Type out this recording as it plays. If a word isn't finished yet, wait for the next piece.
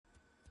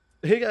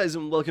Hey guys,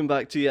 and welcome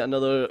back to yet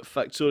another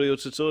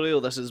Factorio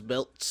tutorial. This is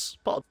belts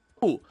part.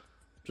 Oh,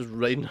 just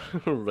riding,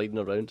 riding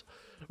around.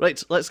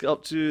 Right, let's get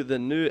up to the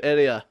new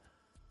area.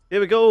 Here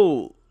we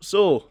go.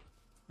 So,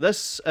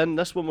 in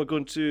this one we're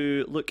going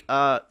to look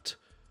at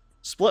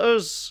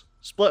splitters,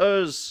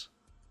 splitters,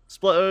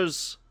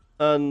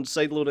 and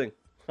side loading.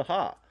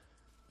 Haha.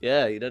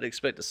 Yeah, you didn't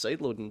expect a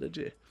side loading, did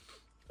you?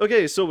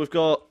 Okay, so we've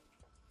got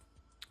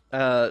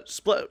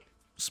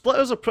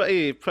splitters are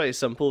pretty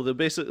simple. They're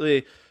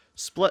basically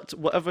split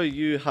whatever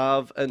you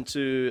have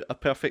into a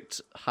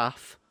perfect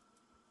half.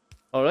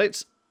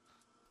 Alright?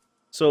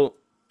 So,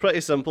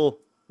 pretty simple.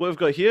 What we've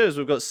got here is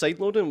we've got side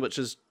loading, which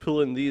is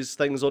pulling these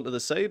things onto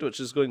the side, which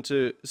is going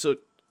to... So,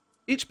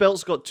 each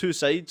belt's got two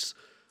sides,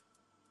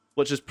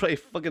 which is pretty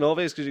fucking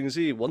obvious because you can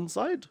see one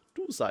side,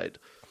 two side.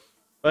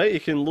 Right, you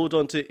can load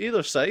onto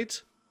either side.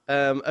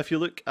 If you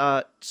look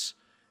at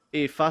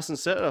a fast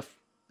inserter,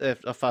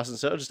 a fast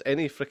inserter, just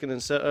any freaking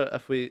inserter,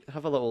 if we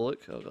have a little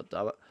look... Oh god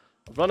damn it.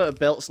 I've run out of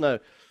belts now.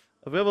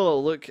 If we have a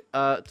little look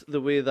at the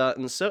way that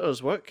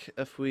inserters work,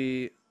 if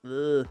we...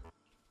 I'm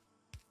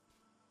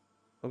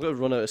going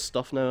to run out of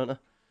stuff now, aren't I?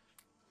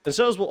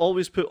 Inserters will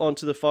always put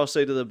onto the far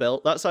side of the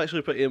belt. That's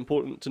actually pretty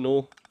important to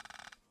know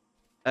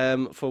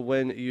for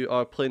when you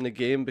are playing the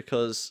game,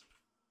 because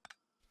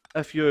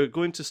if you're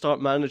going to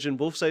start managing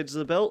both sides of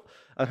the belt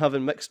and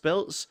having mixed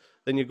belts,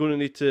 then you're going to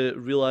need to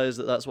realise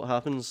that that's what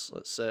happens.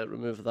 Let's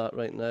remove that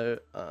right now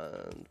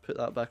and put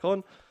that back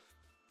on,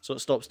 so it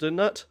stops doing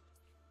that.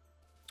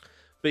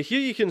 But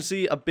here you can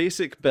see a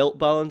basic belt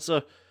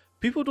balancer.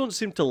 People don't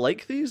seem to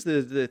like these.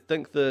 They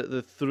think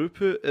the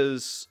throughput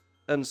is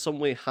in some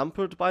way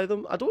hampered by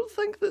them. I don't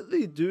think that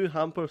they do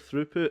hamper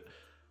throughput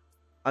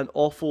an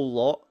awful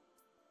lot,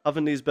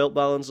 having these belt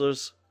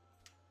balancers.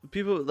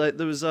 People, like,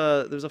 there was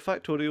a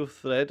Factorio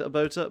thread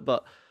about it,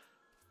 but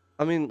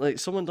I mean, like,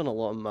 someone done a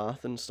lot of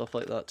math and stuff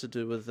like that to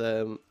do with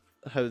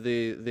how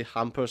they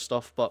hamper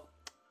stuff, but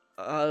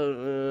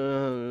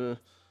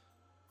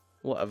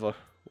whatever.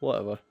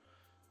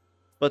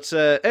 But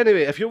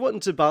anyway, if you're wanting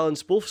to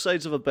balance both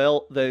sides of a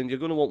belt, then you're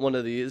going to want one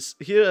of these.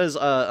 Here is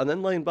an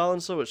inline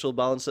balancer, which will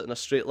balance it in a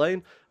straight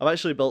line. I've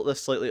actually built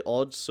this slightly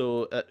odd,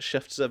 so it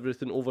shifts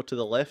everything over to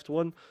the left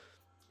one.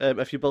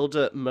 If you build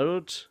it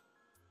mirrored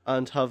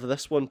and have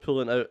this one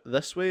pulling out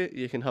this way,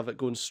 you can have it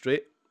going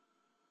straight.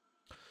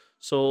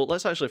 So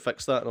let's actually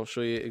fix that, and I'll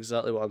show you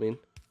exactly what I mean.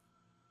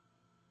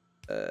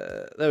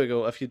 There we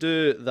go. If you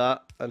do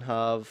that and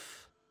have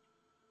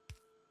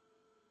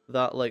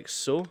that like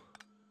so,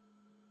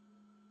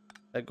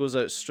 it goes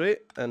out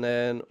straight, and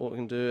then what we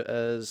can do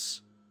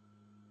is,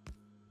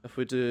 if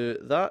we do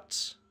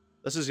that,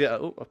 this is yet,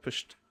 oh, I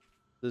pushed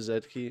the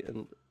Z key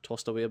and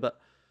tossed away a bit.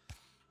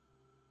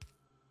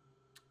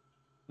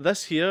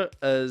 This here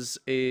is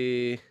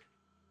a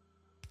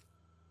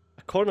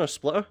corner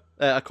splitter,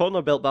 a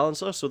corner belt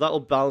balancer, so that will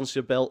balance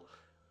your belt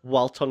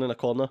while turning a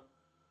corner.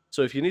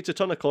 So if you need to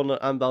turn a corner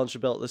and balance your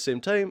belt at the same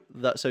time,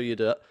 that's how you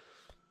do it.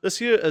 This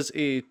here is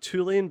a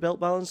 2-lane belt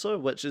balancer,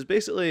 which is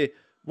basically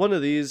one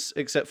of these,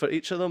 except for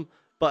each of them,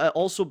 but it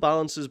also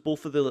balances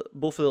both of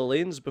the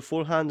lanes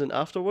beforehand and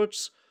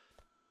afterwards.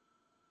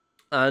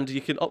 And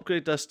you can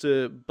upgrade this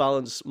to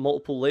balance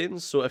multiple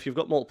lanes. So if you've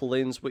got multiple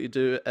lanes, what you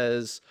do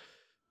is,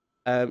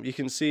 you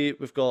can see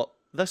we've got,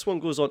 this one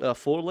goes onto a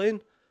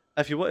 4-lane.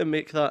 If you want to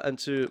make that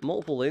into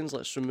multiple lanes,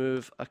 let's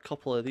remove a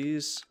couple of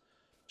these,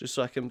 just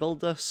so I can build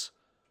this.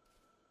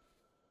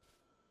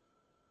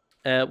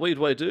 What you'd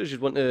want to do is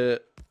you'd want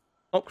to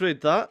upgrade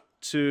that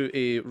to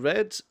a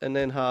red, and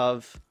then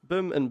have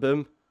boom and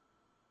boom.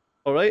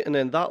 Alright, and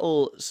then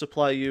that'll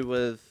supply you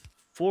with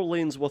 4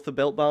 lanes worth of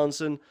belt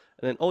balancing, and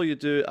then all you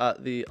do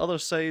at the other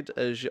side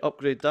is you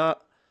upgrade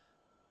that,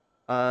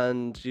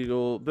 and you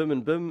go boom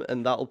and boom,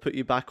 and that'll put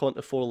you back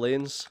onto 4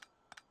 lanes.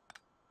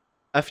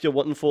 If you're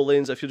wanting 4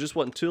 lanes, if you're just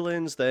wanting 2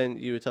 lanes, then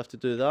you would have to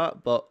do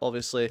that, but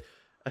obviously,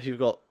 if you've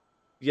got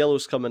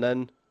yellows coming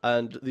in,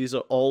 and these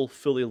are all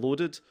fully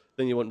loaded,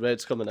 then you want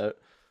reds coming out.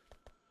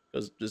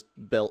 Because just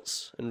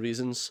belts and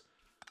reasons.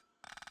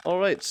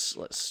 Alright,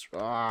 let's...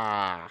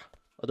 I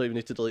don't even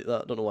need to delete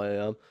that, I don't know why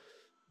I am.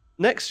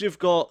 Next, you've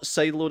got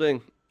side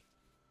loading.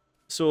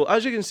 So,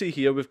 as you can see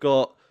here, we've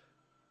got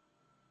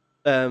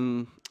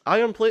iron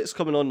plates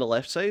coming on the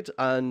left side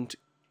and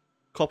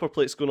copper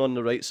plates going on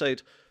the right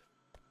side.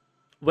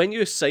 When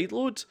you side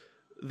load,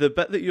 the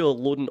bit that you're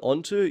loading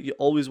onto, you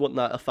always want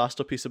that a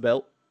faster piece of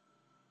belt,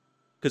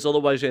 because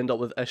otherwise you end up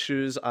with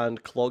issues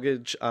and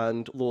cloggage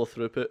and lower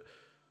throughput.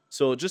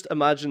 So just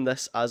imagine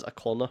this as a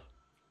corner.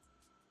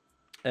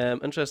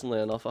 Interestingly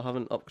enough, I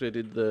haven't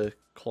upgraded the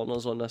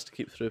corners on this to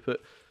keep throughput,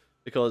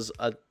 because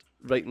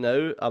right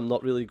now I'm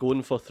not really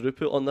going for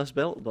throughput on this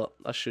belt, but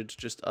I should,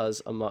 just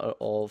as a matter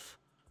of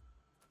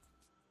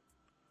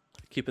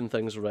keeping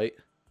things right.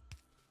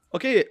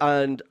 Okay,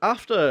 and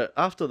after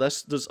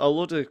this, there's a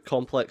load of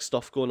complex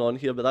stuff going on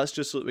here, but that's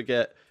just so that we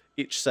get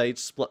each side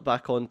split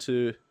back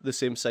onto the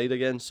same side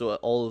again, so it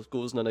all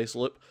goes in a nice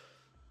loop.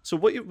 So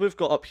what we've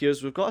got up here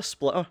is we've got a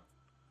splitter,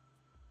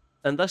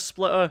 and this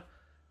splitter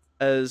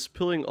is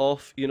pulling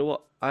off. You know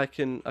what? I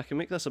can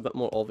make this a bit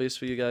more obvious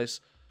for you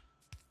guys.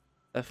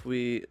 If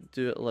we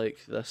do it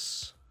like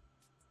this,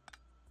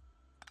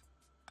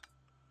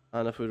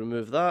 and if we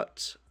remove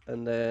that,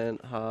 and then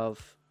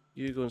have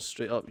you going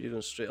straight up, you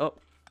going straight up.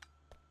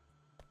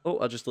 Oh,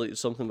 I just deleted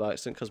something by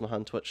accident because my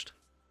hand twitched.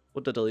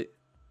 What did I delete?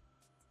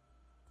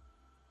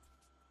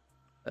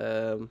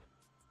 I'm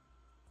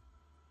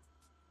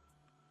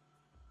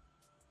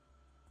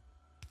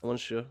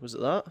unsure. Was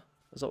it that?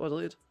 Is that what I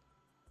deleted?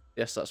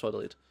 Yes, that's what I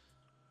deleted.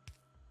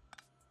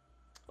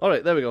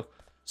 Alright, there we go.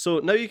 So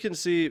now you can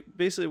see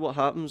basically what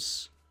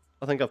happens.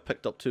 I think I've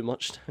picked up too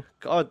much.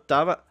 God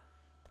damn it.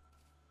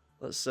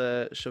 Let's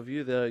shove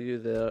you there, you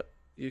there.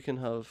 You can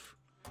have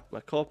my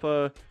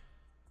copper.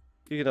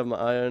 You can have my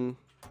iron.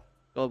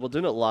 God, we're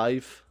doing it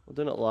live. We're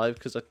doing it live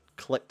because I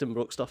clicked and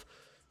broke stuff.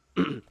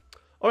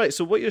 Alright,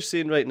 so what you're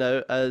seeing right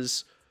now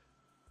is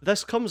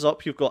this comes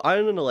up. You've got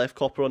iron on the left,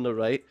 copper on the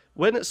right.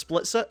 When it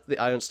splits it, the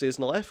iron stays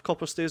on the left,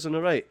 copper stays on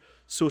the right.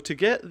 So to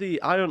get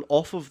the iron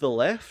off of the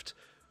left,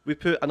 we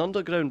put an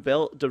underground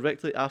belt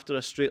directly after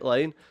a straight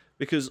line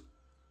because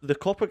the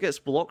copper gets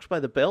blocked by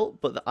the belt,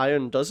 but the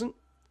iron doesn't,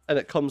 and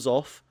it comes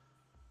off.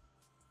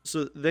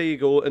 So there you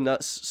go, and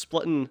that's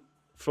splitting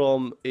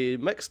from a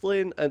mixed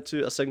lane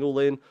into a single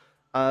lane,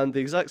 and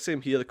the exact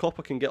same here. The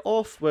copper can get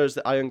off, whereas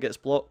the iron gets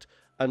blocked,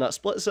 and that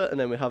splits it, and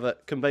then we have it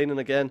combining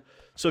again.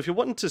 So if you're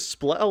wanting to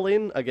split a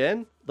lane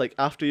again, like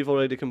after you've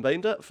already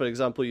combined it, for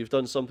example, you've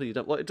done something you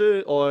didn't want to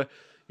do, or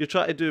you're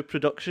trying to do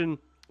production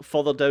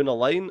further down a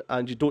line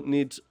and you don't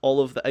need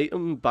all of the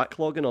item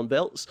backlogging on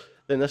belts,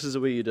 then this is the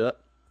way you do it.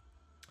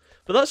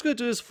 But that's going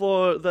to do us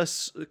for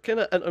this kind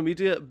of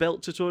intermediate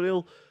belt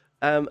tutorial.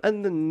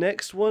 In the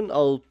next one,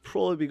 I'll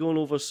probably be going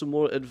over some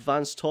more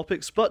advanced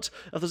topics, but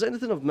if there's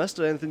anything I've missed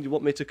or anything you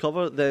want me to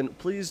cover, then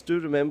please do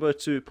remember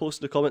to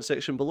post in the comment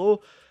section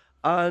below,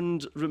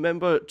 and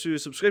remember to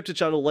subscribe to the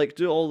channel, like,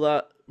 do all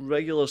that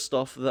regular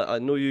stuff that I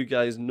know you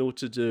guys know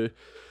to do.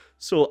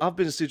 So, I've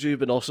been CJ, you've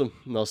been awesome,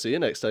 and I'll see you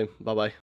next time. Bye bye.